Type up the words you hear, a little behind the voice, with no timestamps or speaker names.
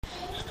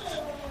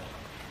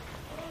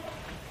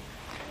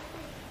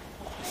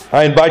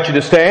I invite you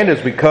to stand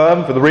as we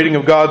come for the reading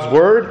of God's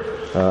Word.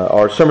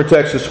 Our sermon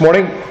text this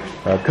morning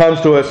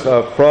comes to us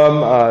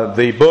from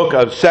the book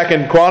of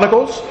 2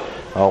 Chronicles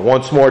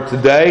once more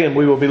today, and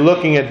we will be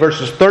looking at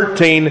verses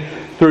 13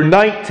 through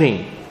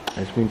 19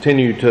 as we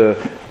continue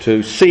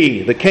to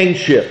see the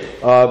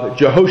kingship of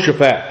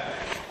Jehoshaphat.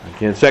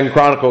 Again, 2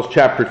 Chronicles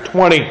chapter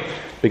 20,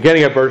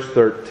 beginning at verse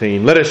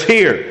 13. Let us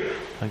hear,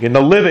 again, the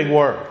living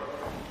Word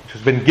which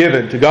has been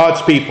given to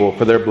God's people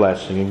for their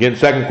blessing. Again,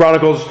 2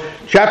 Chronicles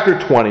chapter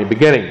 20,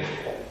 beginning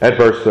at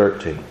verse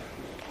 13.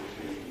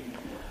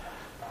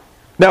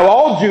 Now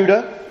all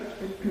Judah,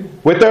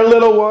 with their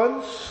little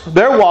ones,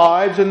 their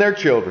wives, and their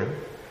children,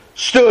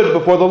 stood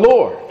before the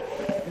Lord.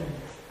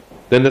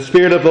 Then the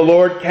Spirit of the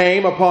Lord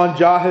came upon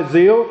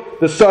Jahaziel,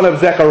 the son of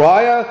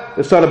Zechariah,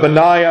 the son of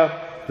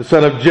Benaiah, the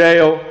son of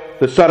Jael,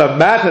 the son of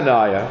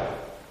Mattaniah,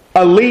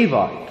 a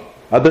Levite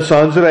of the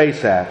sons of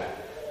Asaph,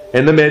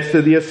 in the midst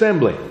of the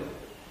assembly.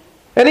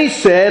 And he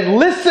said,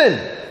 "Listen,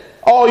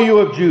 all you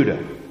of Judah,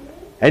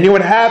 and you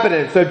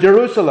inhabitants of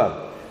Jerusalem,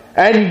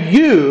 and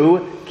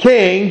you,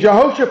 King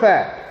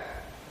Jehoshaphat.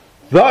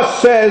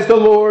 Thus says the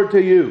Lord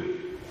to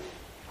you,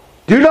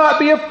 do not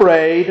be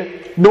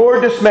afraid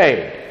nor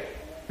dismayed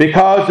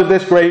because of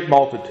this great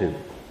multitude.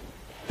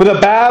 For the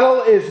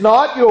battle is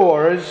not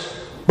yours,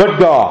 but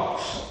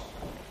God's.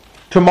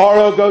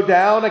 Tomorrow go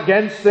down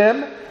against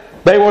them.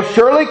 They will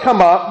surely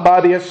come up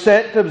by the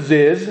ascent of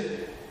Ziz,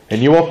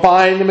 and you will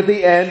find them at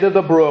the end of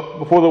the brook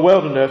before the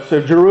wilderness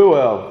of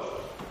Jeruel.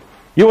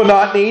 You will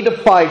not need to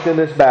fight in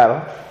this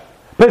battle.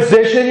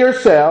 Position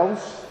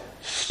yourselves,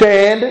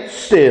 stand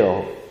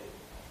still,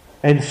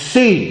 and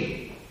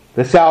see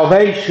the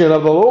salvation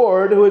of the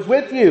Lord who is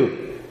with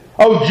you,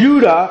 O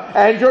Judah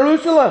and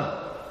Jerusalem.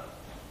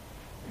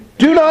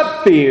 Do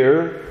not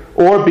fear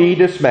or be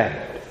dismayed.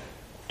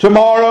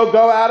 Tomorrow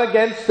go out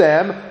against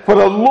them, for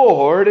the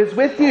Lord is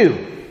with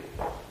you."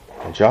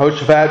 And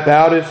Jehoshaphat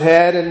bowed his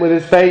head and with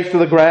his face to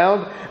the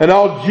ground, and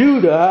all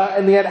Judah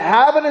and the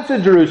inhabitants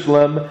of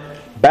Jerusalem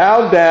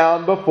bowed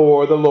down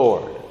before the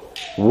Lord,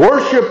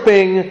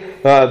 worshiping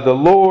the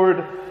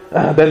Lord.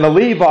 Then the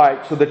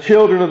Levites, or the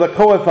children of the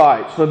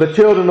Kohathites, or the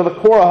children of the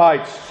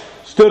Korahites,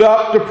 stood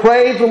up to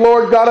praise the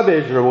Lord God of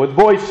Israel with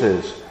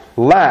voices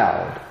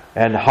loud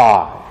and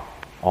high.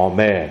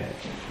 Amen.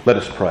 Let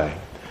us pray.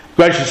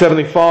 Gracious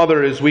Heavenly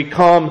Father, as we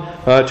come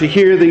to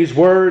hear these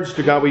words,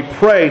 to God we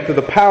pray through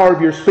the power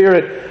of your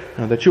Spirit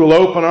that you will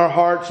open our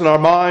hearts and our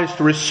minds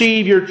to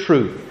receive your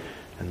truth,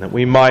 and that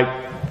we might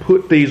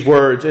put these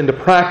words into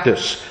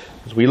practice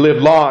as we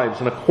live lives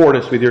in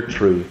accordance with your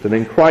truth. And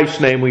in Christ's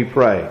name we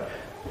pray.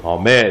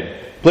 Amen.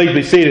 Please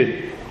be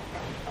seated.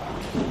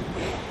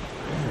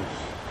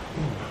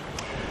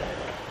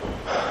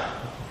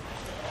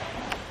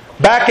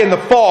 Back in the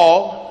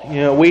fall,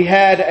 we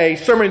had a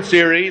sermon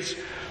series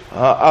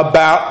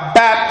about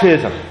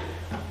baptism.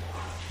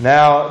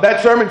 Now,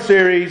 that sermon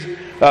series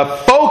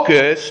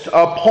focused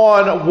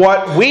upon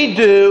what we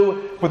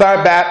do with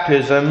our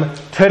baptism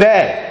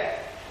today.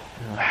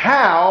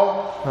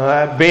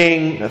 How,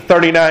 being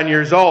 39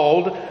 years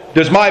old,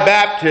 does my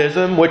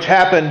baptism, which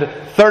happened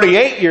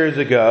 38 years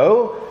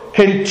ago,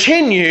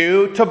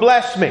 continue to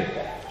bless me?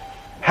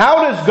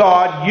 How does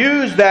God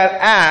use that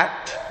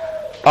act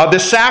of the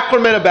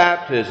sacrament of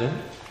baptism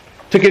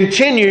to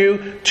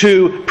continue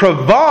to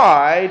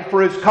provide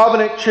for His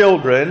covenant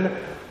children,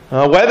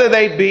 whether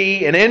they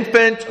be an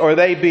infant or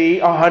they be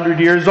 100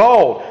 years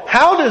old?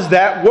 How does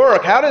that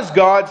work? How does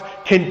God's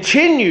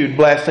continued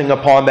blessing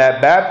upon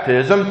that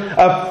baptism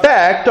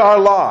affect our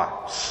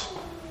lives?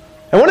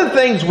 And one of the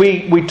things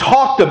we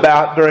talked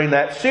about during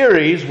that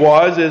series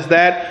is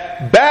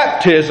that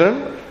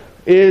baptism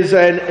is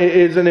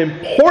an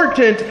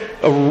important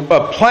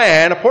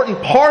plan,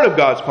 important part of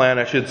God's plan,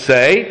 I should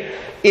say,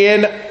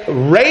 in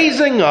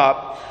raising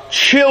up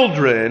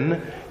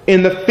children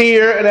in the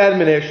fear and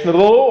admonition of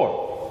the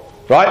Lord.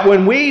 Right?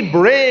 When we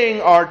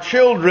bring our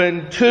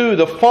children to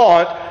the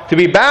font to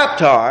be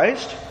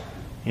baptized,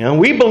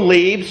 we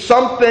believe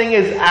something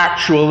is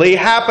actually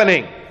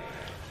happening.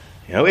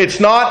 It's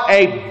not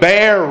a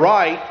bare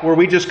rite where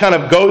we just kind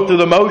of go through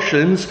the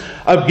motions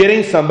of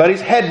getting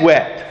somebody's head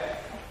wet.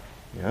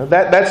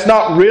 That's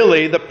not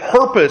really the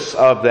purpose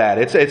of that.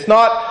 It's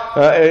not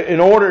in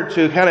order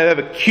to kind of have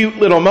a cute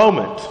little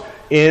moment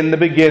in the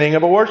beginning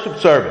of a worship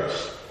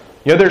service.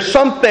 There's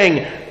something,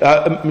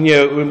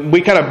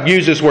 we kind of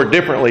use this word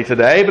differently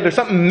today, but there's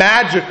something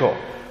magical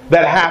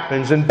that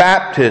happens in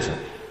baptism.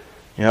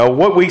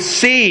 What we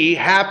see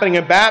happening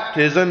in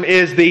baptism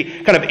is the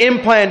kind of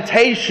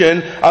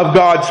implantation of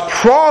God's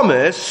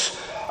promise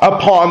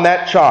upon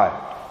that child.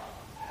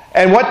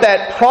 And what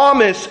that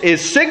promise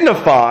is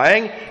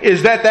signifying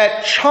is that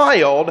that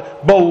child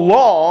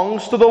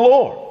belongs to the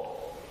Lord.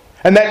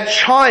 And that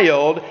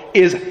child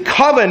is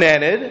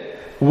covenanted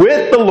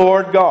with the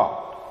Lord God.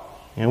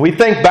 And we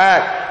think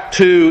back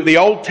to the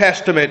Old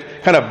Testament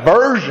kind of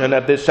version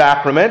of this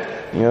sacrament,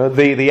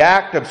 the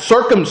act of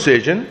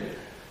circumcision.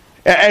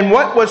 And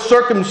what was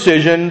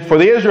circumcision for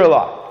the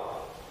Israelites?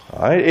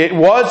 It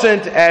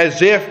wasn't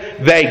as if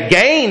they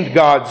gained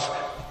God's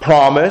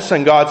promise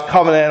and God's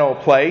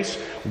covenantal place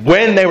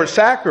when they were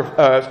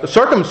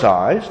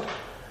circumcised.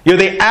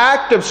 The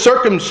act of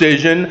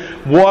circumcision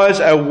was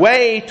a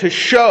way to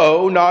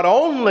show not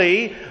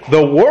only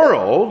the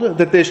world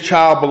that this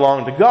child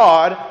belonged to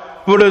God,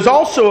 but it was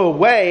also a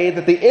way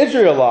that the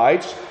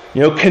Israelites,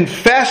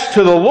 confessed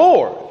to the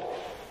Lord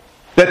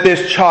that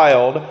this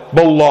child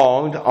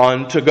belonged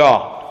unto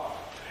God.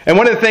 And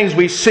one of the things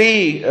we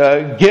see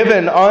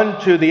given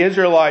unto the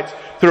Israelites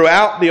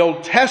throughout the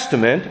Old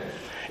Testament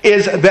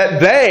is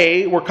that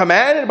they were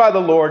commanded by the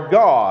Lord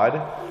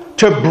God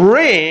to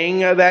bring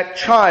that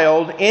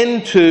child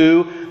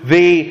into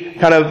the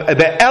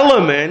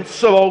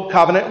elements of Old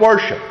Covenant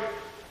worship.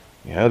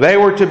 They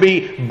were to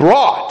be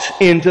brought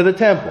into the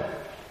temple.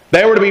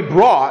 They were to be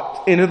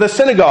brought into the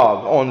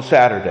synagogue on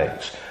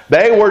Saturdays.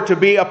 They were to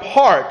be a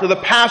part of the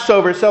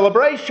Passover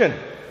celebration.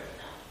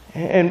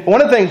 And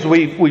one of the things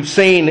we've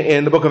seen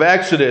in the book of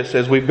Exodus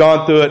as we've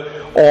gone through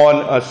it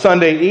on a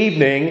Sunday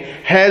evening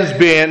has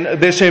been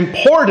this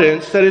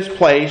importance that is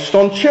placed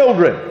on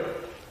children.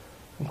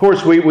 Of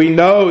course, we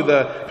know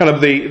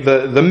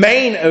the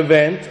main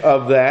event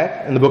of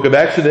that in the book of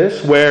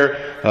Exodus,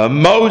 where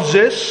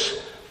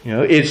Moses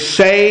is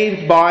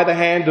saved by the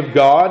hand of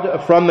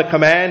God from the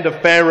command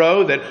of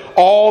Pharaoh that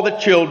all the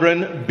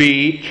children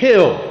be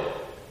killed.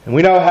 And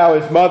we know how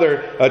his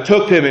mother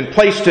took him and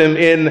placed him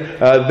in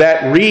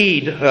that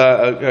reed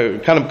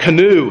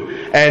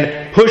canoe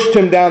and pushed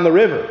him down the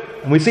river.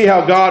 And we see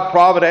how God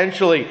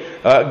providentially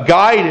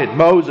guided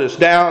Moses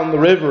down the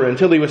river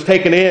until he was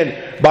taken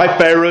in by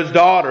Pharaoh's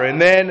daughter.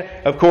 And then,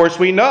 of course,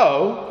 we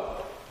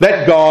know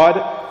that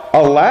God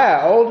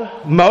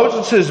allowed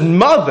Moses'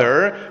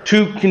 mother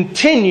to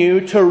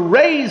continue to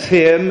raise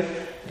him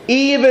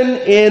even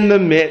in the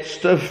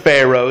midst of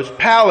Pharaoh's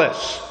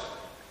palace.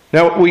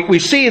 Now, we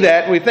see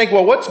that and we think,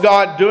 well, what's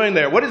God doing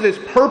there? What is His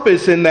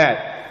purpose in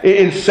that?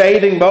 In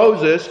saving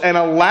Moses and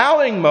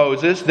allowing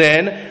Moses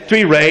then to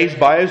be raised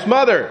by his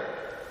mother?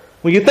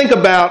 Well, you think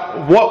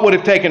about what would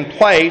have taken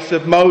place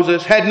if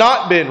Moses had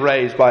not been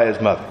raised by his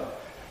mother.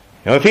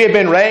 If he had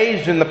been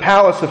raised in the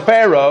palace of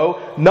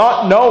Pharaoh,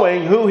 not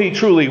knowing who he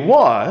truly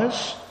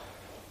was,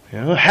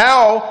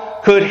 how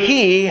could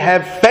he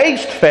have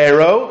faced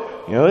Pharaoh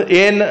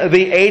in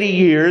the 80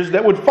 years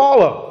that would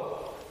follow?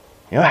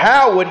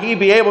 How would he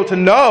be able to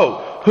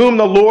know whom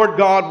the Lord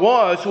God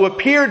was who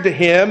appeared to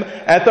him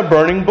at the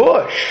burning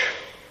bush?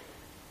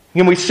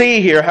 And we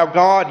see here how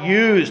God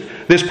used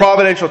this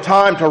providential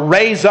time to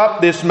raise up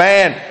this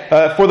man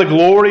for the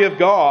glory of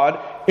God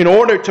in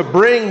order to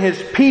bring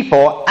His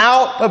people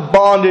out of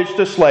bondage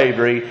to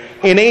slavery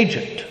in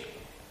Egypt.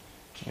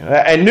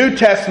 A New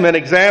Testament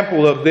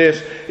example of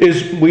this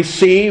is we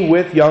see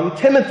with young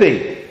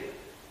Timothy.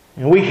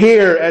 And we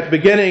hear at the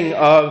beginning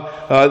of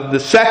the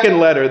second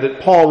letter that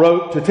Paul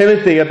wrote to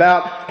Timothy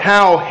about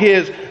how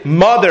his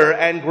mother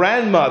and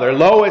grandmother,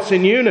 Lois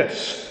and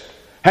Eunice,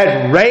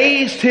 had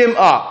raised him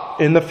up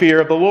in the fear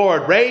of the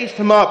Lord, raised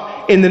him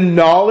up in the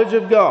knowledge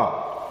of God.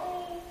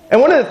 And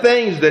one of the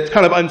things that's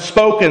kind of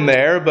unspoken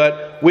there,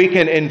 but we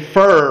can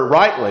infer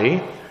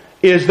rightly,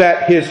 is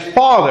that his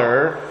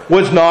father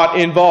was not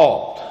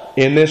involved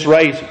in this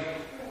raising.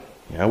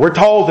 We're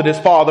told that his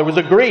father was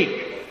a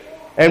Greek.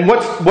 And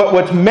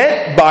what's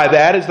meant by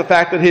that is the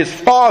fact that his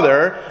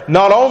father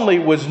not only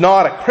was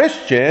not a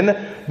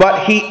Christian,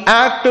 but he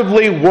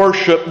actively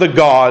worshipped the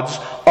gods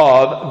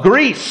of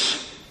Greece.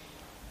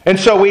 And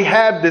so we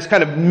have this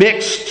kind of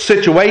mixed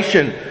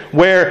situation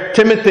where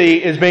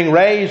Timothy is being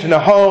raised in a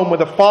home with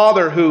a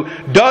father who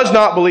does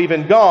not believe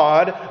in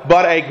God,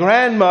 but a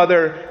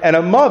grandmother and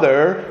a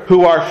mother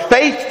who are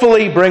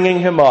faithfully bringing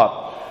him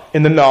up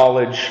in the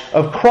knowledge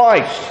of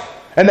Christ.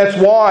 And that's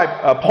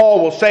why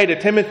Paul will say to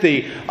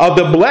Timothy of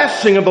the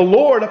blessing of the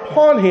Lord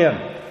upon him.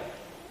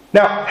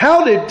 Now,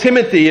 how did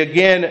Timothy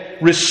again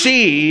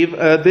receive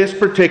this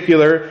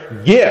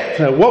particular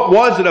gift? What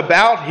was it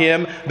about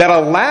him that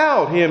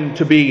allowed him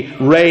to be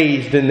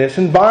raised in this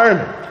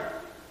environment?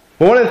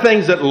 Well, one of the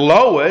things that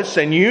Lois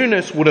and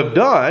Eunice would have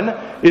done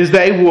is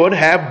they would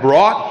have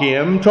brought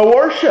him to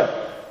worship.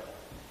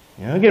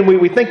 Again,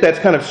 we think that's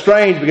kind of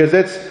strange because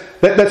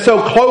that's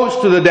so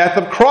close to the death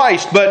of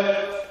Christ.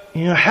 But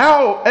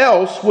how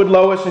else would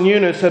Lois and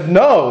Eunice have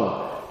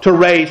known to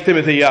raise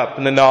Timothy up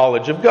in the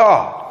knowledge of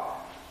God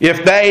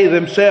if they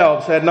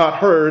themselves had not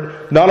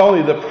heard not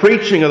only the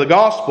preaching of the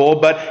gospel,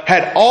 but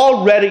had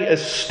already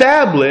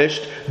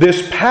established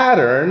this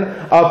pattern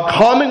of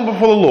coming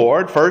before the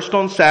Lord, first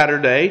on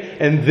Saturday,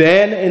 and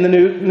then in the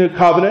New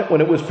Covenant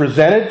when it was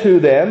presented to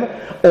them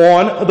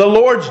on the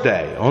Lord's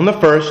Day, on the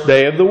first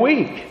day of the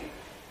week.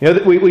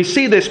 We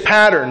see this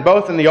pattern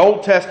both in the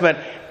Old Testament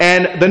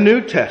and the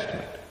New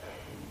Testament.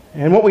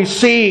 And what we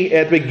see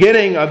at the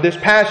beginning of this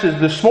passage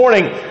this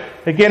morning,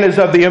 again, is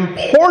of the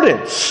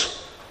importance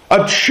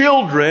of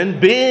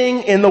children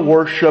being in the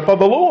worship of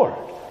the Lord.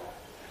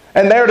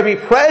 And they're to be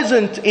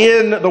present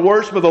in the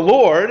worship of the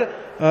Lord,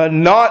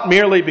 not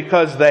merely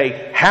because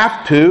they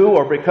have to,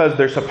 or because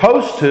they're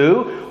supposed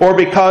to, or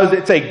because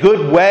it's a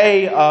good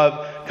way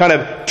of kind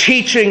of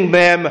teaching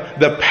them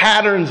the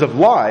patterns of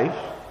life,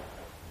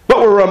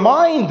 But we're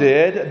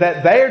reminded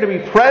that they are to be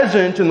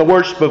present in the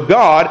worship of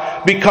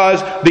God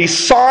because the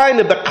sign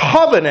of the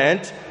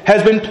covenant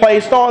has been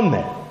placed on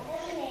them.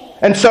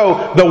 And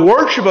so the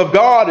worship of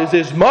God is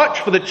as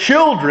much for the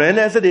children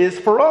as it is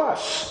for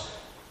us.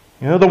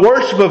 The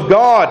worship of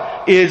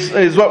God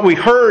is what we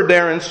heard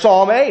there in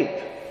Psalm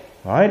 8.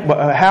 Right?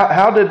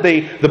 How did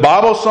the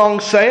Bible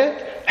song say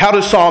it? How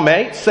does Psalm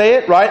 8 say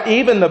it? Right?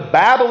 Even the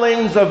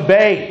babblings of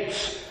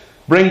babes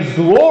brings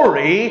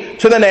glory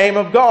to the name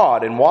of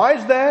God. And why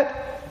is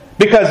that?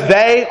 Because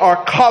they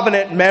are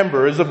covenant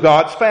members of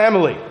God's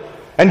family.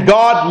 And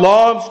God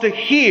loves to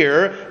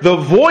hear the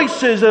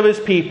voices of His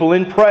people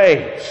in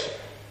praise.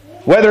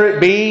 Whether it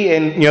be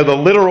in the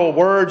literal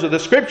words of the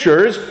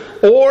Scriptures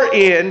or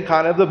in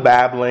kind of the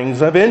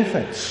babblings of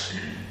infants.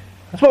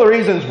 That's one of the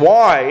reasons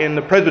why in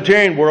the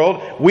Presbyterian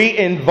world we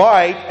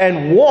invite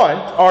and want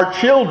our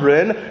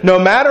children, no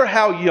matter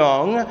how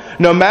young,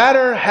 no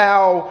matter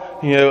how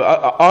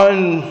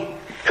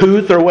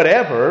uncouth or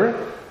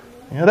whatever,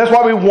 that's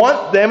why we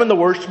want them in the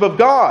worship of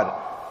God.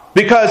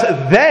 Because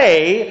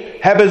they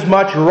have as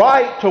much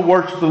right to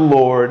worship the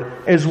Lord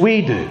as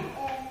we do.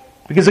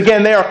 Because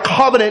again, they are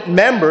covenant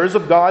members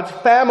of God's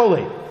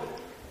family.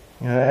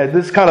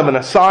 This is kind of an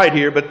aside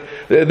here, but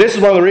this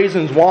is one of the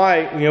reasons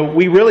why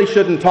we really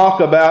shouldn't talk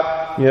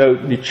about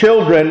the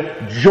children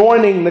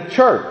joining the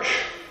church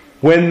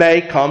when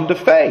they come to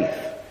faith.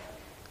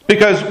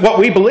 Because what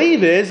we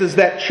believe is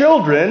that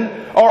children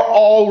are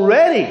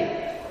already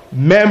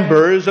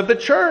members of the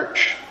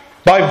church.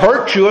 By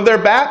virtue of their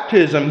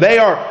baptism, they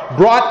are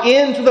brought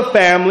into the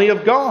family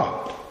of God.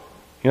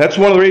 That's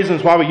one of the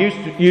reasons why we used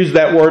to use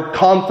that word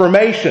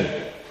confirmation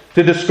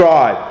to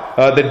describe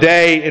the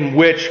day in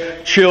which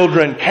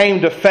children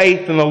came to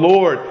faith in the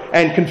Lord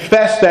and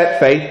confessed that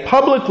faith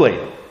publicly.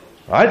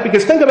 Right?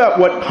 Because think about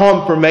what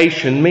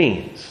confirmation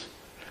means.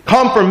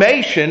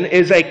 Confirmation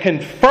is a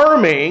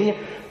confirming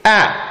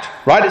act.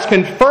 Right? It's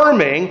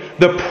confirming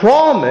the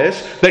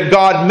promise that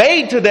God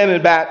made to them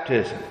in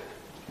baptism.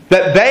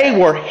 That they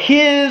were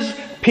His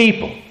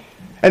people.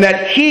 And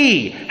that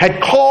He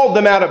had called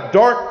them out of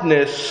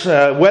darkness,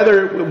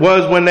 whether it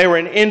was when they were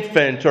an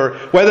infant, or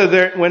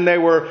whether when they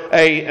were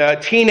a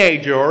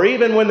teenager, or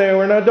even when they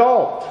were an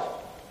adult.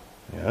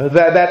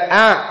 That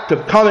act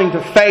of coming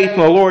to faith in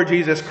the Lord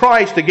Jesus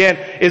Christ, again,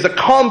 is a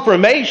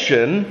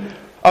confirmation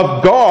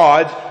of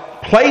God's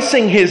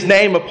placing His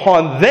name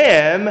upon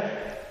them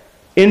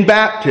in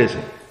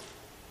baptism.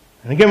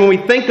 And again, when we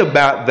think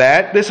about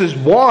that, this is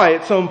why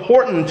it's so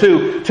important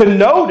to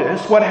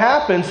notice what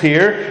happens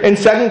here in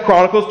 2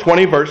 Chronicles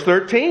 20, verse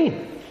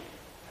 13.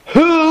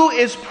 Who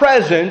is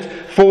present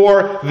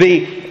for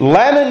the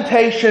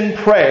lamentation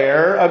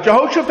prayer of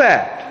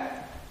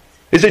Jehoshaphat?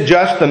 Is it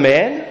just the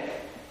men?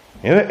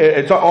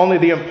 It's only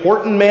the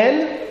important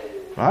men?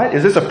 Right?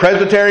 Is this a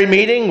presbytery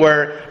meeting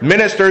where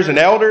ministers and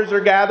elders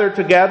are gathered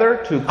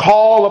together to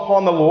call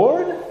upon the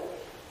Lord?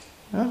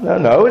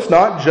 No, it's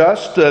not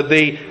just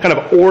the kind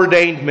of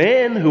ordained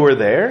men who are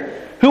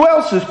there. Who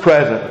else is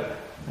present?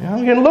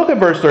 You can look at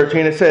verse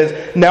 13. It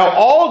says, "Now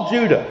all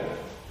Judah,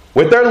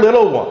 with their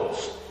little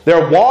ones,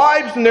 their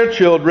wives and their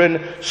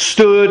children,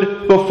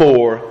 stood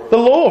before the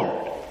Lord."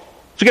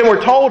 So again,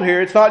 we're told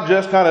here it's not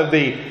just kind of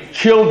the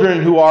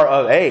children who are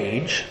of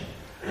age.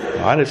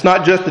 Right? It's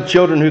not just the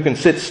children who can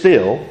sit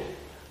still.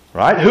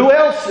 Right? Who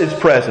else is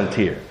present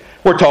here?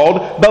 We're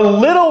told the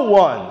little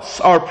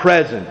ones are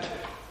present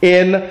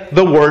in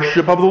the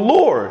worship of the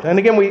Lord. And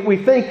again, we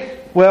think,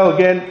 well,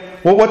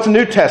 what's the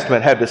New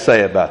Testament have to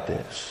say about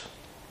this?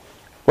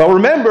 Well,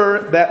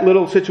 remember that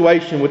little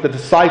situation with the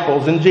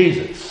disciples and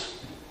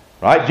Jesus.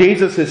 Right?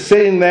 Jesus is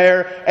sitting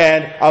there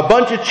and a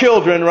bunch of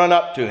children run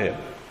up to Him.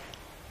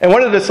 And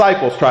what do the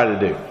disciples try to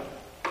do?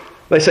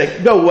 They say,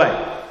 "Go away.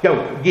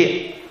 Go,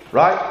 get."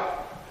 Right?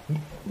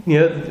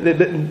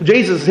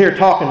 Jesus is here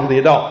talking to the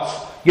adults.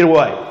 Get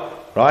away.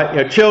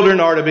 Right? Children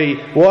are to be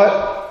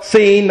what?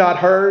 Seen, not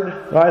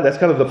heard. Right? That's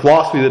kind of the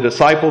philosophy of the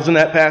disciples in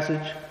that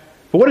passage.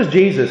 But what does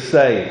Jesus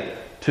say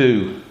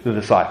to the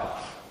disciples?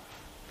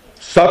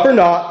 "Suffer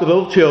not the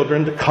little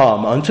children to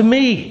come unto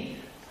me."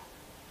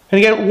 And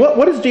again,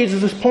 what is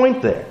Jesus'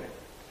 point there?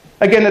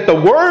 Again, that the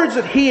words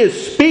that He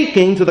is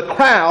speaking to the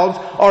crowds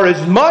are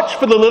as much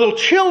for the little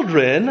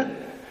children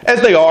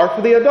as they are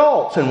for the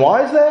adults. And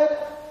why is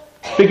that?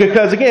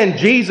 Because again,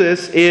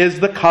 Jesus is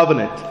the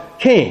covenant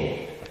king.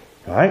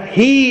 Right?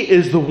 He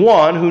is the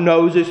one who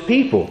knows His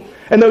people.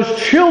 And those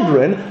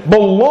children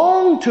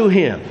belong to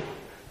Him.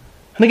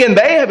 And again,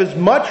 they have as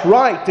much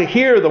right to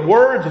hear the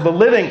words of the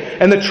living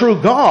and the true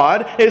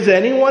God as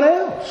anyone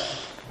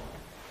else.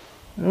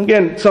 And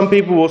again, some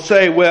people will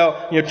say, well,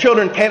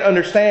 children can't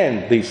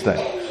understand these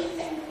things.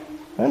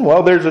 And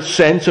well, there's a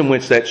sense in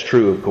which that's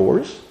true, of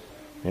course.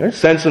 There's a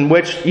sense in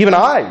which even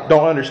I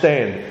don't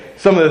understand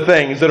some of the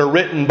things that are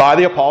written by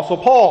the Apostle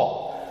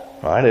Paul.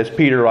 Right? As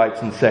Peter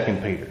writes in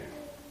 2 Peter.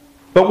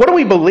 But what do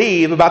we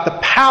believe about the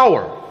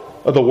power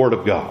of the Word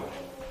of God?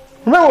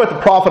 Remember what the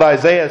prophet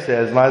Isaiah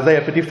says in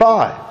Isaiah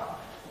 55.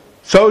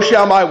 So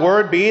shall my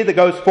word be that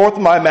goes forth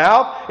from my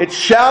mouth. It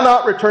shall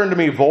not return to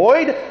me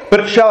void, but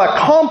it shall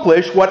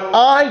accomplish what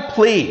I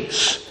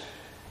please.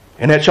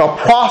 And it shall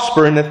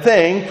prosper in the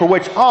thing for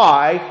which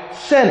I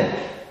sent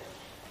it.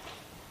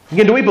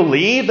 Again, do we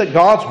believe that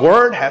God's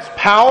Word has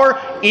power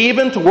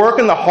even to work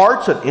in the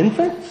hearts of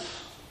infants?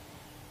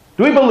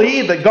 Do we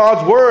believe that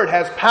God's Word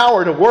has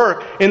power to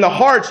work in the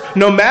hearts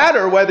no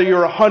matter whether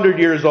you're 100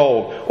 years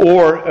old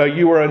or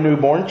you are a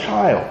newborn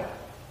child?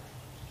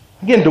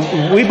 Again, do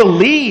we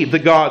believe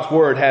that God's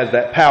Word has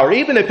that power,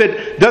 even if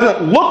it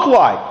doesn't look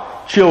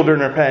like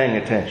children are paying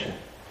attention?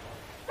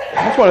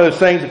 That's one of those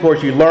things, of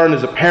course, you learn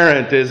as a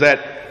parent, is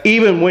that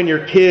even when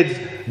your kids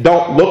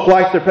don't look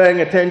like they're paying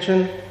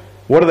attention,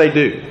 what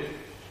do?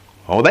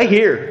 Oh, they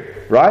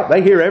hear, right?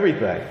 They hear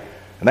everything.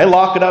 And they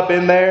lock it up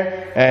in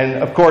there,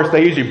 and of course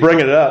they usually bring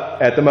it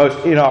up at the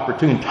most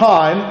inopportune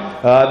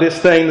time, this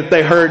thing that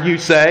they heard you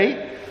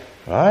say,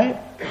 right?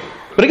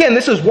 But again,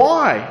 this is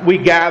why we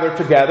gather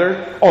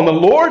together on the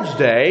Lord's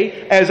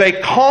Day as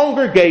a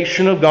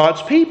congregation of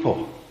God's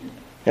people.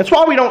 That's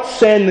why we don't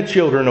send the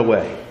children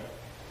away.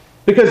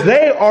 Because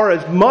they are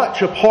as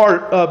much a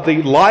part of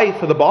the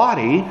life of the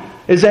body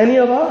as any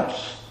of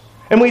us.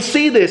 And we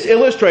see this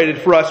illustrated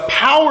for us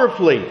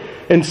powerfully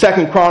in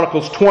 2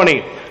 Chronicles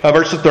 20,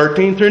 verses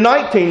 13 through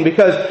 19.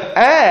 Because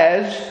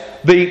as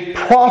the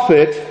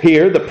prophet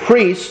here, the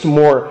priest,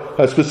 more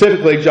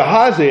specifically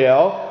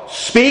Jahaziel,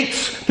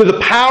 speaks to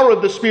the power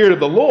of the Spirit of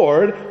the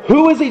Lord,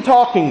 who is he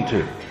talking to?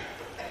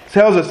 It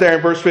tells us there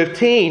in verse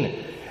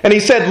 15. And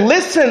he said,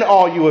 "Listen,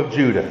 all you of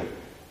Judah,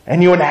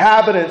 and you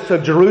inhabitants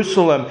of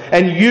Jerusalem,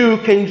 and you,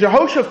 King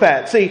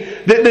Jehoshaphat." See,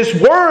 this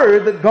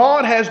word that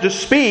God has to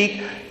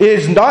speak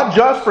is not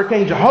just for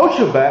King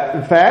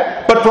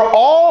Jehoshaphat, but for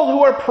all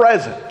who are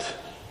present.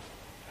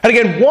 And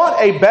again, what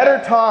a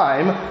better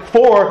time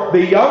for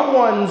the young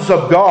ones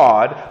of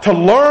God to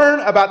learn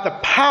about the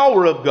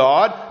power of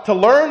God, to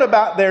learn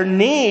about their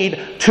need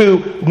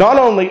to not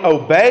only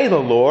obey the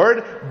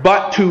Lord,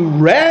 but to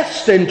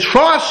rest and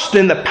trust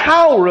in the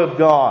power of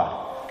God.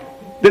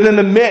 That in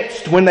the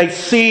midst, when they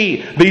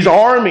see these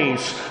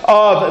armies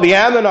of the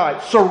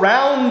Ammonites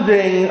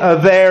surrounding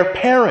their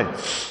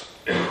parents,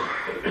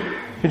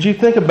 could you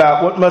think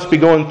about what must be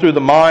going through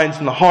the minds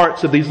and the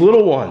hearts of these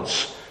little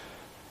ones?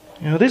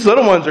 You know, these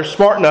little ones are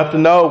smart enough to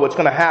know what's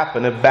going to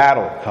happen if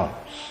battle comes.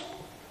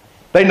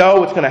 They know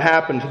what's going to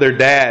happen to their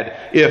dad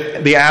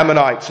if the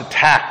Ammonites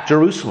attack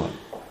Jerusalem.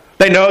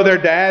 They know their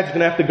dad's going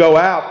to have to go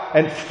out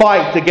and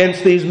fight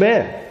against these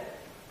men.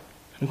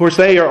 Of course,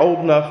 they are old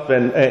enough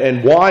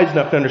and wise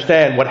enough to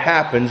understand what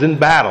happens in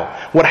battle,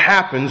 what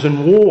happens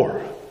in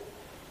war.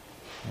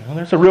 You know,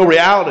 there's a real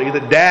reality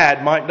that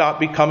Dad might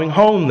not be coming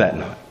home that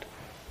night.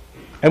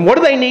 And what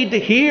do they need to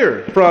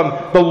hear from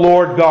the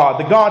Lord God,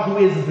 the God who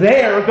is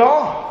their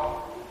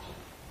God?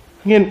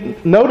 Again,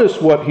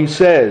 notice what he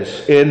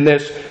says in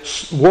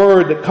this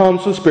word that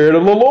comes from the Spirit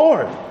of the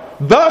Lord.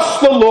 "Thus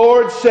the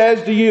Lord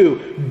says to you,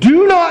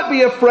 do not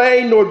be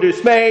afraid nor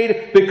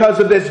dismayed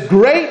because of this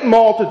great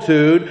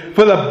multitude,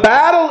 for the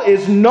battle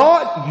is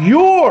not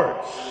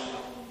yours,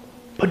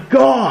 but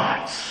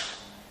God's."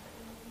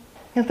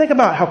 And think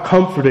about how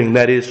comforting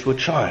that is to a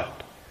child.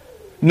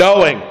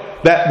 Knowing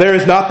that there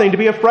is nothing to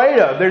be afraid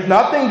of. There's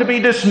nothing to be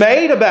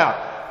dismayed about.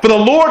 For the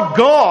Lord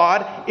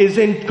God is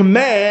in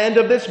command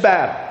of this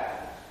battle.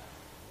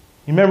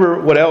 You remember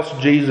what else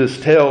Jesus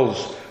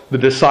tells the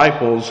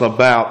disciples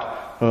about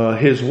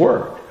His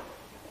work?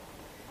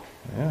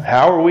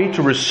 How are we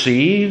to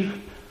receive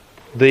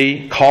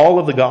the call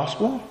of the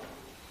gospel?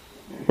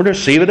 We're to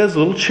receive it as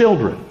little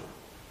children.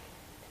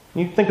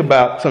 You think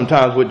about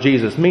sometimes what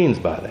Jesus means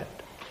by that.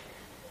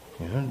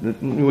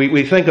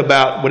 We think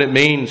about what it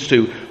means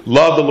to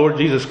love the Lord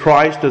Jesus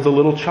Christ as a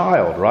little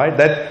child, right?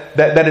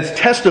 That is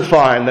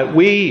testifying that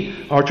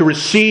we are to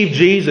receive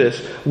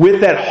Jesus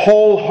with that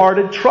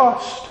wholehearted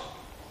trust.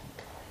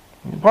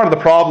 Part of the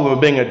problem of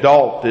being an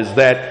adult is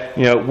that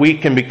we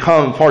can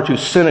become far too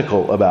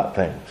cynical about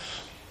things.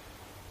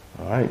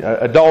 All right?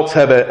 Adults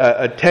have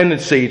a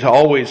tendency to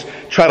always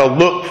try to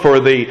look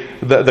for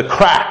the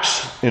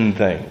cracks in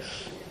things.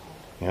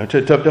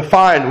 To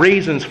find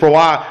reasons for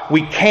why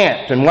we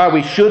can't and why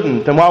we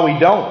shouldn't and why we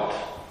don't.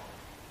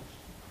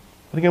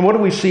 But again, what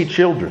do we see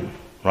children?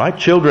 Right?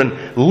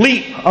 Children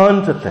leap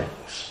unto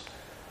things.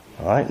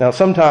 All right? Now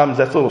sometimes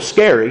that's a little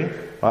scary,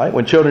 right?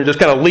 When children just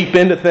kind of leap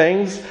into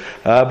things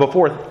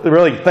before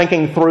really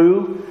thinking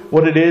through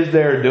what it is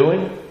they're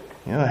doing.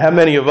 How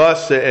many of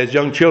us as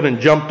young children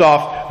jumped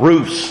off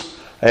roofs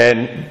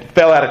and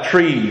fell out of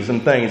trees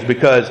and things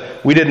because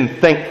we didn't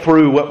think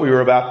through what we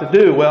were about to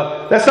do?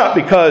 Well, that's not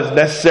because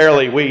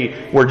necessarily we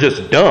were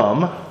just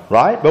dumb,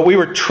 right? But we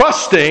were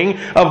trusting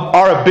of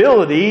our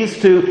abilities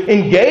to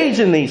engage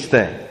in these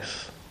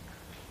things.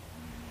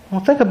 Well,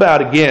 think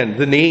about again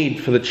the need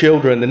for the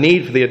children, the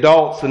need for the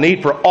adults, the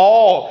need for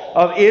all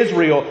of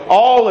Israel,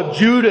 all of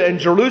Judah and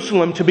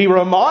Jerusalem to be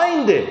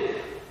reminded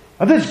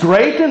of this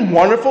great and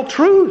wonderful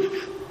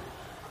truth.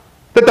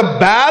 That the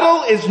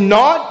battle is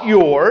not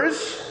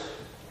yours,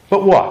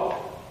 but what?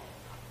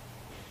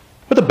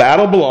 but the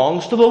battle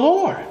belongs to the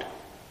Lord.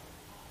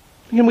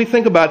 And we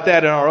think about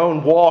that in our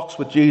own walks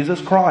with Jesus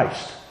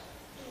Christ.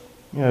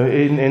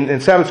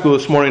 In Sabbath school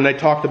this morning, they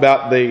talked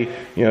about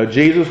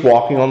Jesus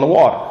walking on the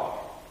water.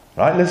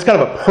 Right? And it's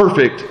kind of a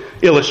perfect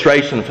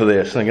illustration for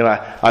this. And again,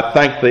 I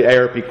thank the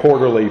ARP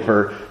Quarterly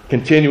for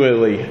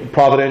continually,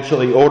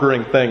 providentially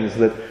ordering things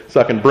so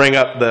I can bring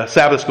up the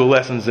Sabbath school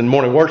lessons in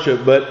morning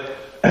worship. But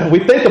we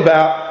think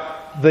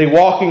about the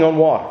walking on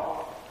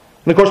water.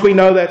 And of course, we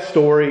know that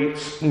story,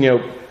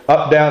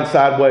 up, down,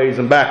 sideways,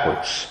 and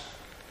backwards.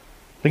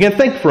 Again,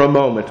 think for a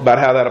moment about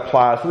how that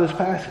applies to this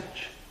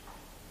passage.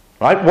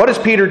 Right? What does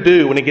Peter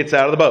do when he gets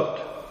out of the boat?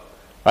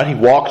 Right? He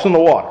walks on the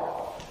water.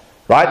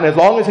 Right? And as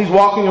long as he's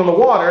walking on the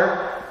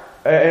water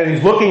and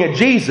he's looking at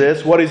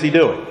Jesus, what is he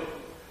doing?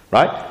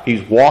 Right?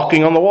 He's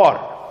walking on the water.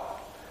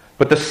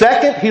 But the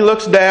second he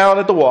looks down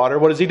at the water,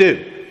 what does he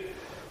do?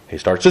 He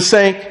starts to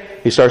sink.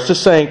 He starts to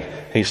sink.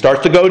 He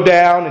starts to go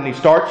down, and he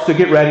starts to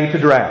get ready to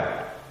drown.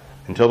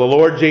 Until the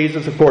Lord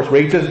Jesus, of course,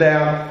 reaches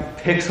down,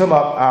 picks him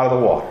up out of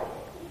the water,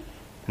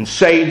 and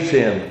saves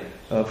him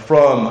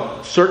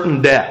from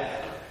certain death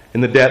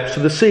in the depths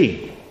of the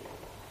sea.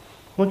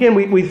 Well, again,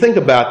 we think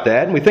about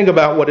that, and we think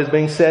about what is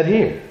being said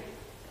here.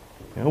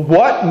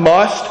 What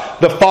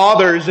must the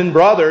fathers and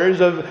brothers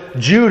of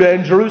Judah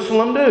and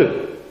Jerusalem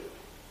do?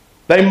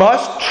 They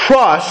must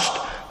trust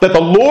that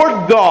the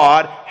Lord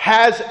God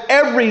has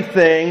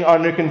everything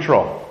under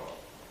control.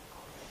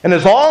 And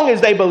as long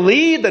as they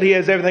believe that He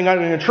has everything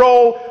under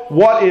control,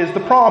 what is the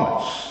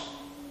promise?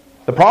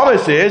 The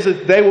promise is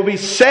that they will be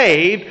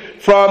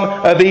saved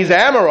from these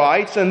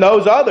Amorites and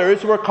those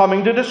others who are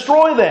coming to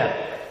destroy them.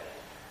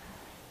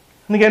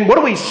 And again, what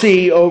do we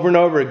see over and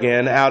over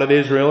again out of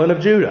Israel and of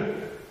Judah?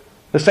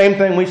 The same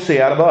thing we see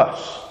out of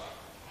us.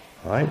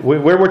 Right?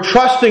 We're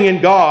trusting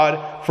in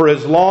God for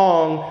as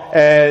long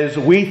as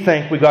we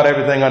think we got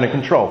everything under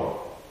control.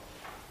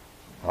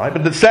 Right?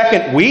 But the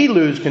second we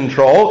lose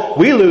control,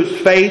 we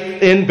lose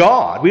faith in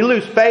God. We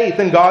lose faith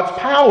in God's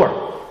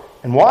power.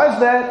 And why is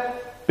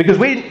that? Because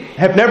we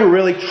have never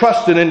really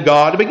trusted in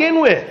God to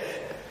begin with.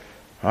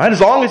 Right?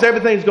 As long as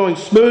everything's going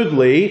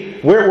smoothly,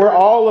 we're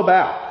all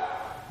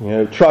about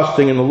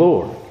trusting in the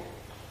Lord.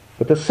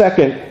 But the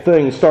second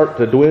things start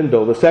to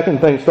dwindle, the second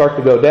things start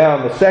to go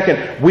down, the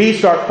second we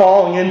start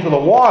falling into the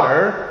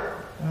water,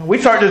 we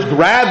start just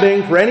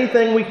grabbing for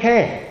anything we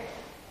can.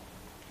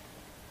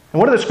 And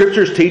what do the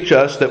Scriptures teach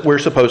us that we're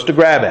supposed to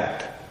grab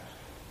at?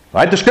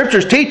 Right? The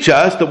Scriptures teach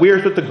us that we are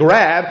supposed to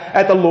grab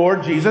at the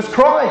Lord Jesus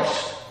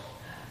Christ.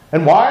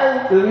 And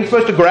why are we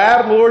supposed to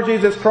grab the Lord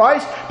Jesus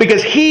Christ?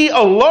 Because He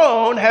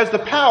alone has the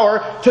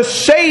power to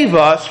save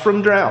us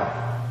from drowning.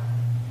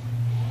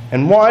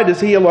 And why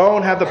does He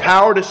alone have the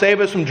power to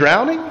save us from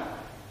drowning?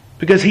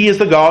 Because He is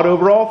the God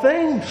over all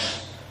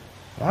things.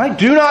 Right?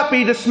 Do not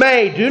be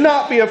dismayed. Do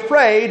not be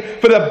afraid,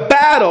 for the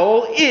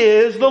battle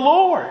is the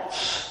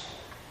Lord's.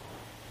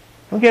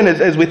 Again,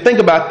 as we think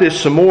about this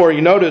some more,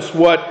 you notice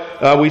what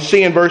we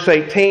see in verse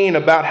 18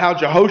 about how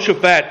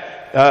Jehoshaphat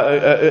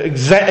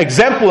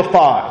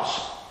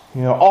exemplifies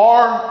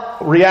our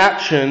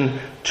reaction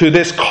to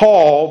this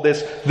call,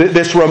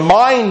 this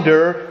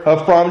reminder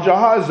from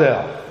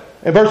Jahaziel.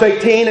 In verse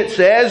 18 it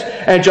says,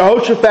 "And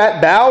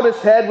Jehoshaphat bowed his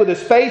head with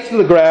his face to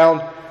the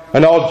ground,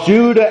 and all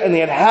Judah and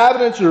the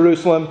inhabitants of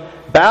Jerusalem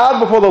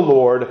bowed before the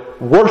Lord,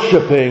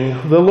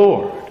 worshiping the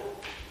Lord."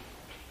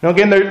 Now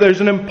again,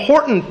 there's an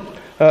important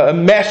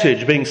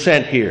message being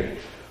sent here.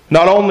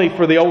 Not only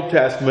for the Old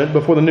Testament,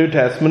 but for the New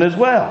Testament as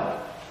well.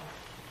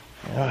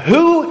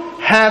 Who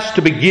has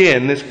to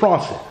begin this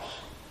process?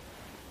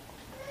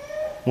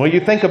 Well, you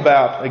think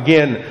about,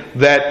 again,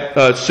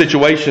 that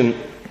situation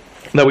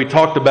that we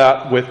talked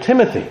about with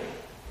Timothy.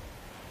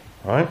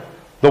 Right?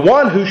 The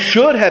one who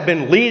should have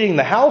been leading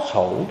the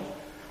household,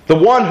 the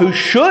one who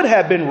should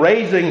have been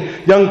raising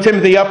young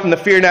Timothy up in the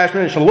fear and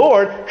admonition of the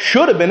Lord,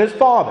 should have been his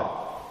father.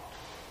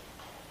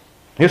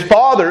 His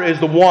father is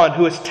the one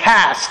who is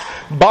tasked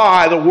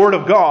by the Word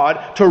of God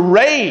to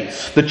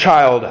raise the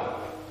child up.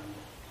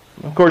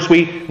 Of course,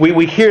 we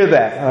hear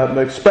that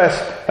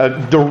expressed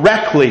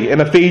directly in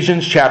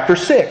Ephesians chapter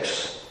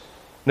 6.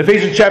 In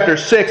Ephesians chapter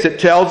 6 it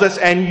tells us,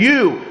 "And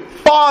you,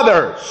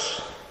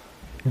 fathers,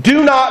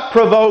 do not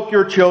provoke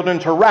your children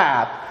to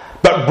wrath,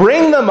 but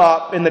bring them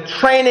up in the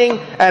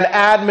training and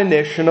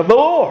admonition of the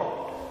Lord."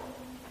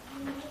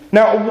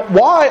 Now,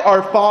 why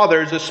are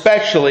fathers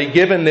especially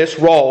given this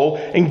role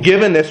and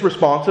given this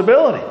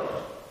responsibility?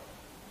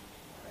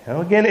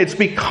 Again, it's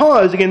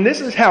because,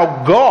 this is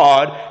how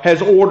God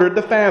has ordered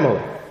the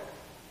family.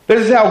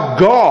 This is how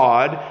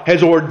God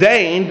has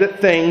ordained that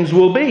things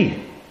will be.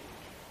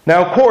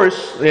 Now, of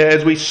course,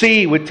 as we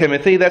see with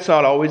Timothy, that's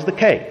not always the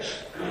case.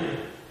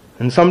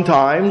 And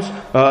sometimes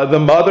the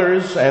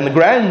mothers and the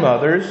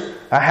grandmothers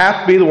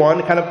have to be the one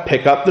to kind of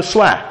pick up the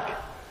slack.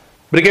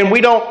 But again,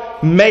 we don't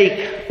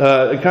make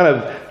kind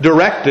of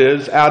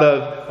directives out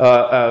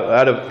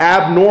of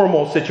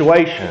abnormal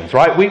situations,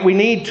 right? We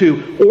need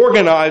to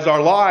organize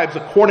our lives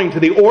according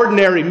to the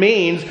ordinary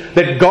means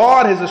that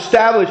God has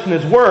established in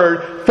His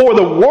Word for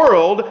the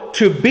world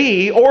to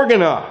be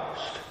organized.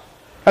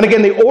 And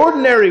again, the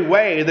ordinary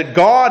way that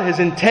God has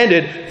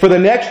intended for the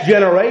next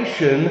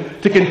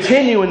generation to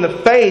continue in the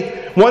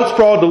faith once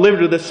for all delivered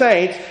to the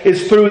saints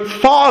is through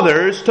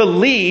fathers to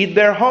lead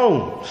their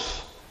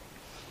homes.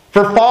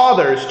 For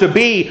fathers to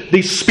be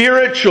the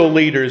spiritual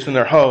leaders in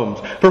their homes.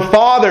 For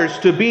fathers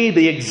to be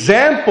the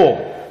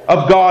example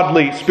of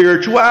godly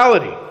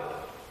spirituality.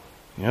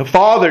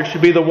 Fathers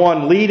should be the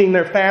one leading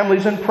their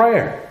families in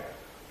prayer.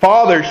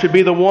 Fathers should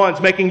be the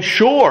ones making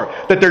sure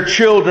that their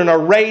children are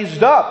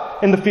raised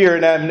up in the fear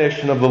and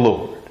admonition of the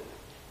Lord.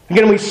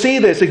 Again, we see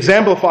this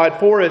exemplified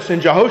for us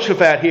in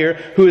Jehoshaphat here,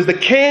 who is the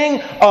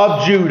king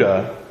of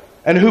Judah,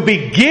 and who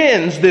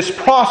begins this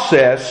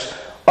process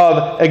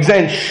of,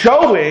 again,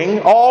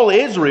 showing all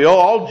Israel,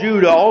 all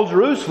Judah, all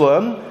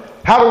Jerusalem,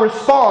 how to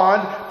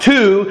respond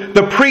to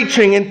the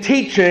preaching and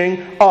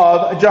teaching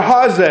of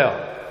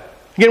Jehaziel.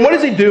 Again, what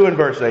does he do in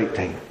verse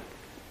 18?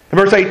 In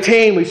verse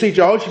 18, we see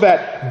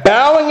Jehoshaphat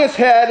bowing his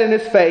head and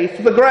his face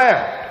to the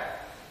ground.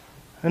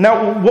 And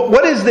now,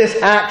 what is this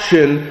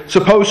action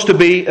supposed to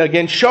be,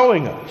 again,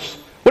 showing us?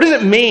 What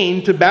does it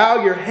mean to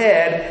bow your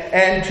head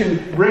and to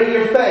bring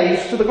your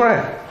face to the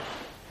ground?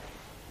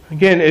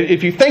 Again,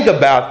 if you think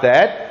about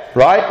that,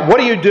 right, what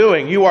are you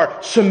doing? You are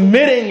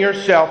submitting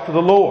yourself to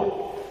the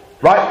Lord.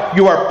 Right?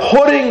 You are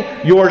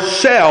putting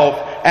yourself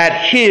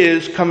at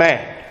His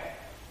command.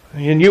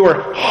 And you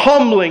are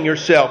humbling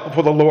yourself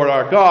before the Lord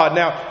our God.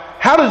 Now,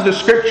 how does the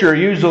Scripture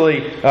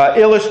usually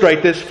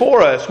illustrate this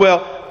for us? Well,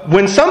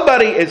 when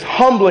somebody is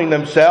humbling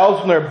themselves,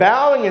 when they're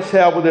bowing his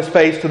head with his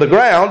face to the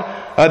ground,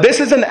 this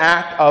is an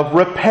act of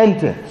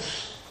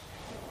repentance.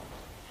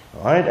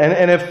 All right?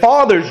 And if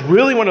fathers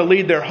really want to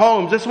lead their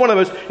homes, this is one of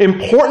the most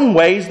important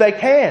ways they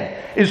can,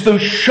 is through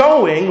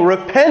showing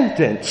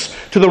repentance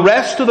to the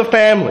rest of the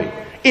family,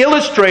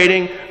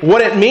 illustrating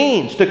what it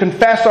means to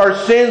confess our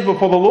sins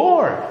before the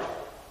Lord.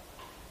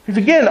 Because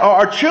again,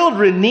 our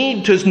children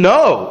need to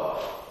know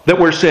that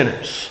we're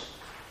sinners.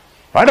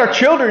 Right? Our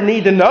children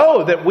need to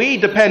know that we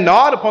depend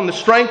not upon the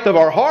strength of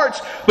our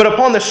hearts, but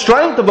upon the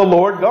strength of the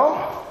Lord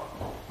God.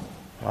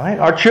 Right?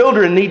 Our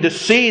children need to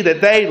see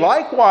that they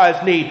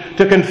likewise need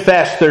to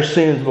confess their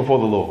sins before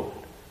the Lord.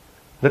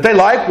 That they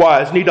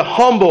likewise need to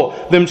humble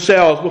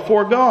themselves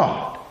before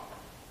God.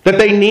 That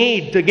they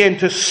need, again,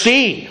 to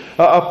see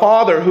a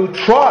father who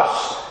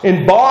trusts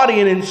in body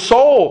and in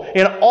soul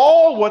in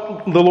all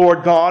what the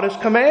Lord God has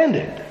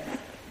commanded.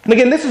 And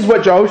again, this is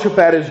what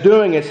Jehoshaphat is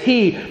doing as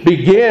he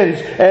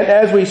begins, and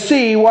as we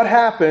see what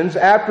happens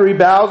after he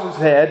bows his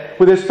head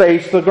with his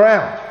face to the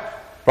ground.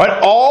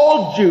 Right?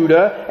 All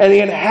Judah and the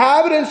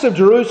inhabitants of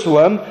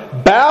Jerusalem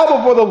bow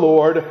before the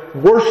Lord,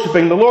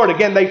 worshiping the Lord.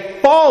 Again, they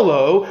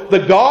follow the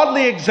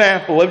godly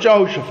example of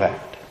Jehoshaphat.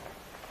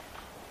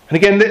 And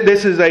again,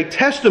 this is a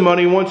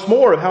testimony once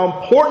more of how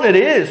important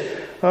it is,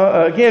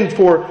 again,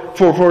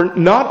 for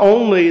not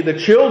only the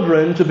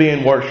children to be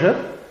in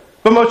worship,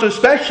 but most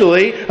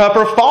especially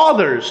for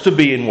fathers to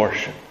be in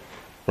worship.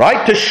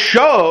 Right? To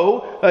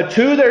show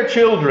to their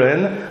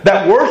children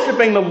that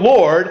worshiping the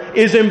Lord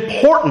is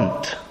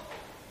important.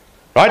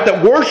 Right?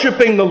 That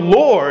worshiping the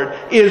Lord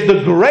is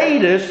the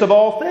greatest of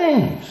all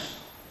things.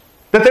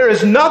 That there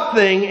is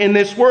nothing in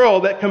this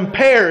world that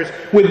compares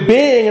with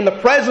being in the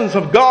presence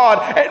of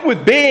God and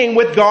with being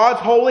with God's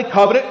holy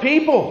covenant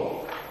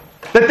people.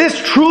 That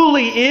this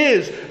truly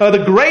is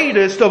the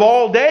greatest of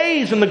all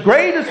days and the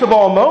greatest of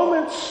all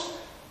moments.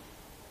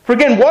 For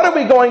again, what are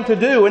we going to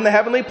do in the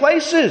heavenly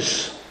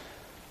places?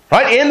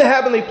 Right? In the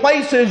heavenly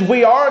places,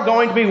 we are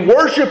going to be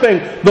worshiping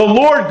the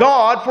Lord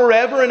God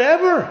forever and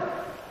ever.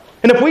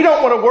 And if we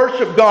don't want to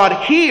worship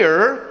God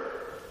here,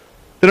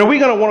 then are we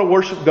going to want to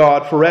worship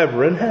God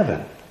forever in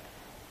heaven?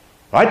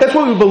 Right? That's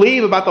what we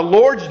believe about the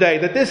Lord's Day,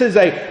 that this is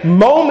a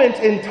moment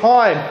in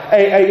time,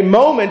 a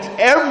moment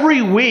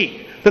every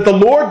week that the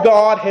Lord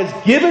God has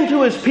given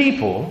to His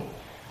people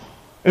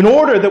in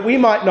order that we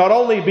might not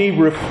only be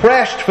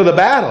refreshed for the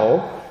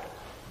battle,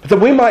 but that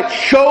we might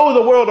show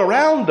the world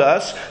around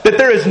us that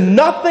there is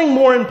nothing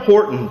more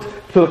important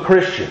to the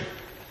Christian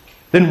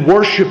than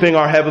worshiping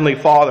our Heavenly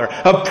Father,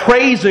 of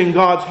praising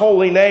God's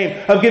holy name,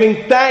 of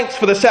giving thanks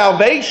for the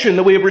salvation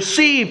that we have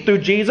received through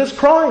Jesus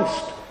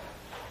Christ.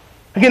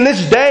 Again,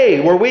 this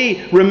day where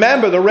we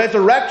remember the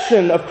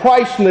resurrection of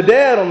Christ from the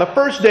dead on the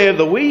first day of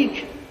the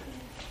week,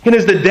 it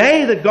is the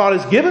day that God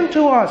has given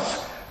to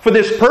us for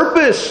this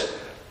purpose,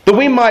 that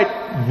we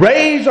might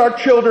raise our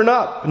children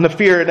up in the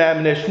fear and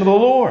admonition of the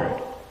Lord.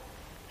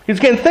 Because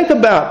again, think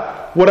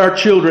about what our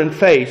children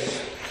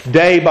face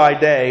day by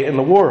day in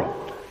the world.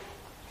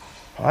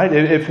 Right?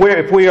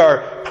 If we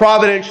are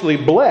providentially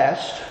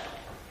blessed,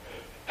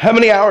 how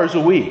many hours a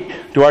week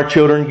do our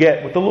children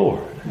get with the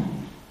Lord?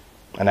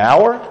 An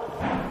hour?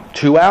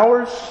 2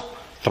 hours?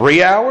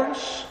 3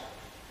 hours?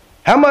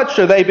 How much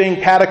are they being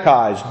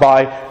catechized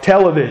by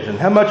television?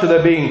 How much are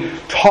they being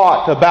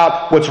taught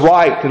about what's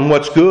right and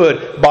what's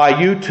good by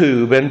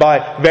YouTube and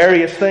by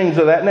various things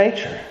of that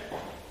nature?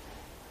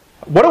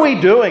 What are we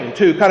doing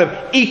to kind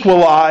of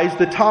equalize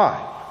the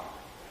time?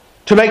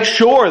 To make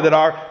sure that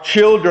our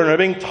children are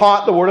being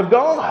taught the Word of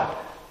God?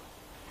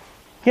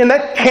 And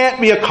that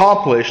can't be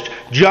accomplished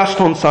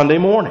just on Sunday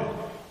morning.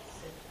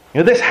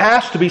 This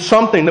has to be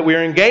something that we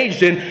are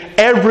engaged in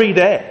every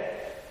day.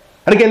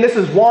 And again, this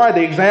is why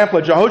the example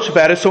of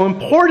Jehoshaphat is so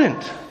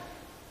important.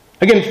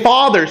 Again,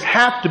 fathers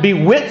have to be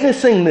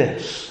witnessing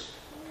this.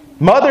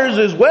 Mothers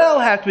as well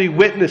have to be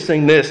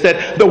witnessing this,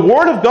 that the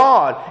Word of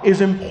God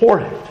is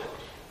important.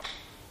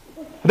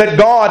 That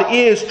God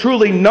is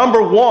truly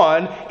number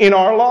one in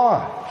our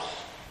lives.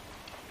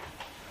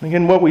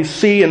 Again, what we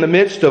see in the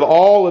midst of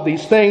all of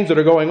these things that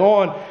are going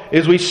on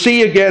is we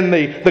see again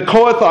the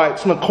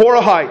Kohathites and the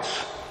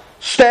Korahites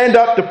stand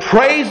up to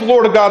praise the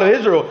Lord God of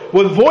Israel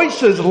with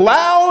voices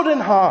loud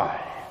and high.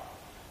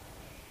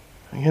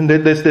 And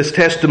this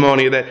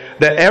testimony that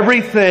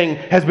everything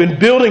has been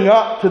building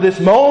up to this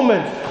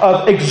moment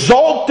of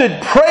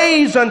exalted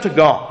praise unto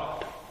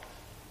God.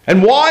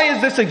 And why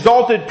is this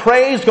exalted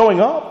praise going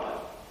up?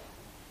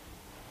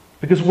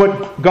 Because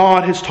what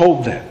God has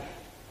told them.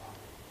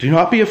 Do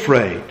not be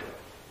afraid,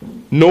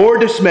 nor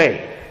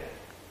dismayed,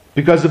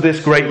 because of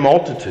this great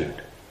multitude.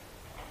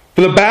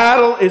 For the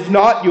battle is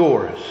not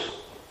yours,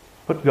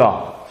 but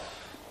God's.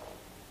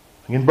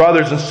 Again,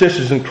 brothers and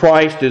sisters in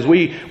Christ, as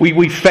we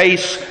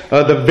face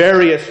the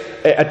various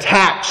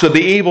attacks of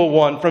the evil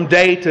one from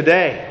day to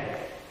day.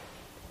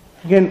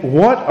 Again,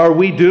 what are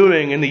we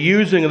doing in the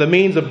using of the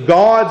means of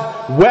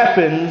God's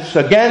weapons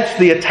against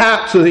the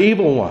attacks of the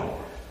evil one?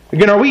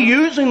 Again, are we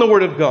using the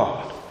Word of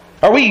God?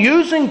 Are we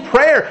using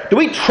prayer? Do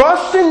we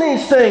trust in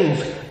these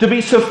things to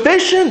be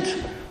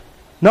sufficient?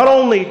 Not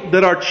only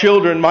that our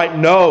children might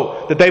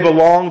know that they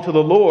belong to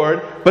the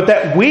Lord, but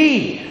that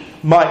we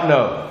might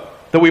know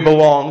that we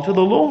belong to the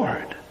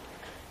Lord.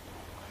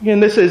 Again,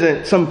 this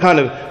isn't some kind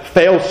of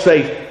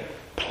fail-safe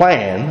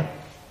plan.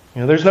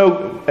 There's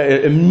no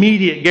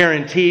immediate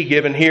guarantee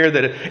given here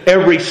that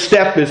every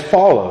step is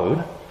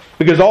followed.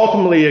 Because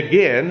ultimately,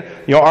 again,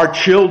 our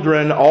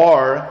children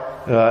are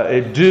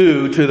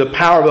due to the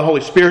power of the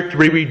Holy Spirit to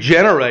be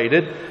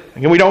regenerated.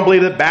 Again, we don't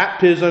believe that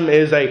baptism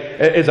is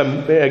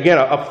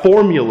a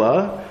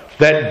formula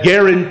that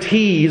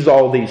guarantees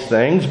all these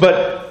things.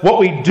 But what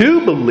we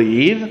do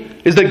believe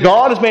is that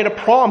God has made a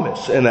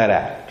promise in that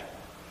act.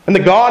 And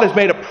that God has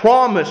made a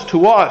promise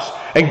to us.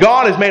 And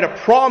God has made a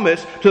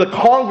promise to the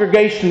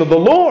congregation of the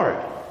Lord.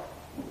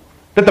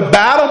 That the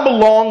battle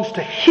belongs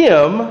to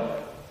Him.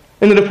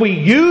 And that if we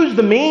use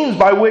the means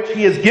by which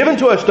He has given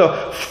to us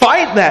to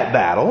fight that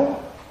battle,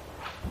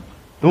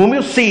 then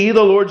we'll see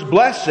the Lord's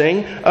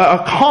blessing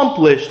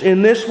accomplished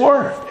in this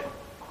work.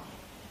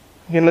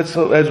 Again,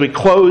 as we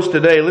close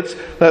today, let's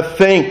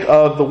think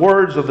of the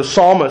words of the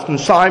psalmist in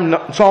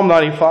Psalm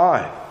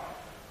 95.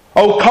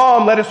 Oh,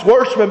 come, let us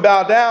worship and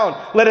bow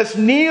down. Let us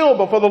kneel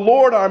before the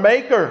Lord our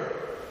Maker.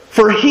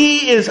 For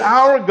He is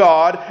our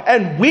God,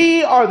 and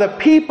we are the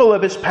people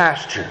of His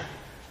pasture,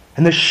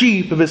 and the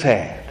sheep of His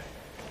hand.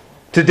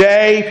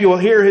 Today, if you will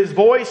hear His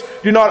voice,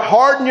 do not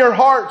harden your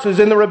hearts as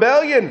in the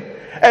rebellion,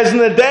 as in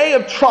the day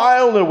of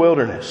trial in the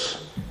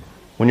wilderness.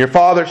 When your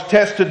fathers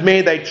tested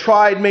me, they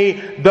tried me,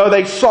 though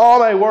they saw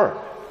my work.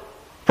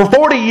 For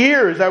 40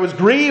 years I was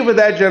grieved with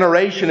that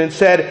generation and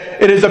said,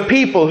 it is a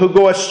people who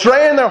go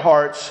astray in their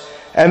hearts,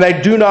 and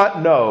they do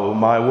not know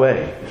my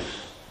ways.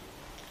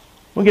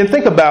 Well, again,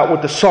 think about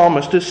what the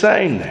psalmist is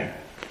saying there.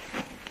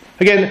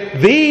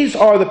 Again, these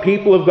are the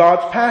people of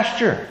God's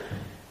pasture.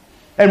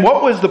 And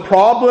what was the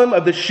problem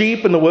of the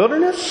sheep in the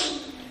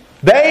wilderness?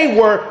 They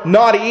were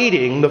not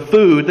eating the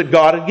food that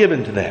God had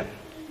given to them.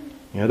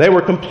 They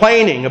were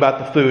complaining about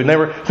the food, and they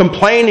were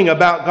complaining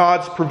about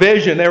God's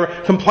provision. They were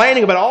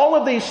complaining about all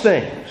of these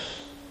things,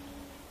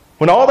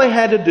 when all they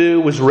had to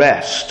do was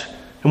rest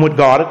in what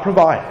God had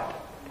provided.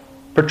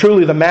 For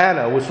truly the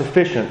manna was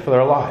sufficient for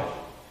their life.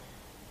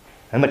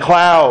 And the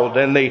cloud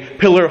and the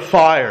pillar of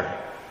fire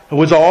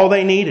was all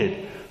they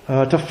needed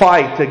to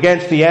fight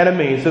against the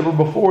enemies that were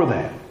before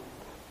them.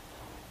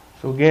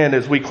 So again,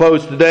 as we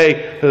close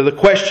today, the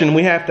question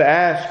we have to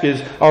ask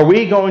is, are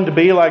we going to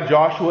be like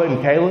Joshua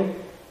and Caleb?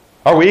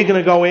 Are we going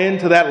to go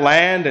into that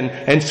land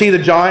and see the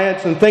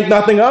giants and think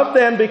nothing of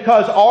them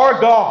because our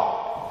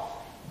God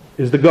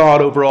is the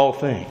God over all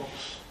things?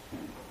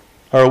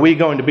 Or are we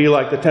going to be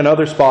like the 10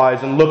 other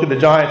spies and look at the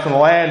giants in the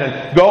land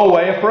and go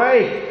away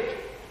afraid?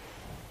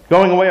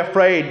 Going away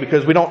afraid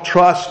because we don't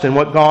trust in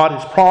what God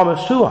has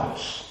promised to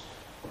us.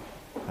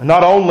 And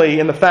not only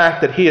in the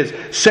fact that He has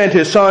sent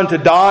His Son to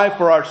die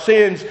for our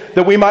sins,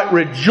 that we might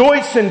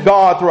rejoice in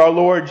God through our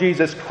Lord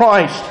Jesus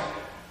Christ,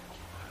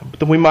 but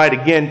that we might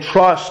again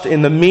trust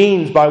in the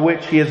means by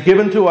which He has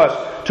given to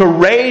us to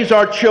raise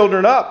our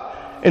children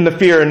up in the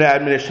fear and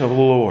admonition of the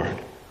Lord.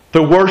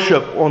 Through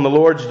worship on the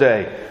Lord's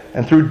Day,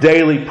 and through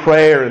daily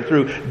prayer, and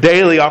through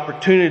daily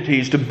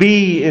opportunities to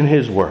be in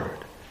His Word.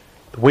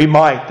 That we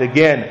might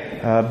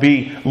again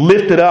be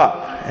lifted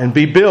up and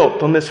be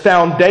built on this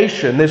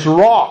foundation, this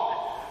rock,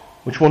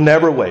 which will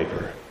never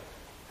waver.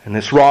 And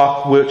this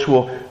rock which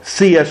will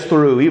see us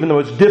through, even though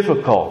it's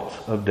difficult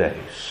of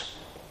days.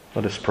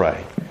 Let us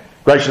pray.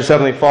 Gracious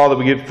Heavenly Father,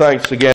 we give thanks again.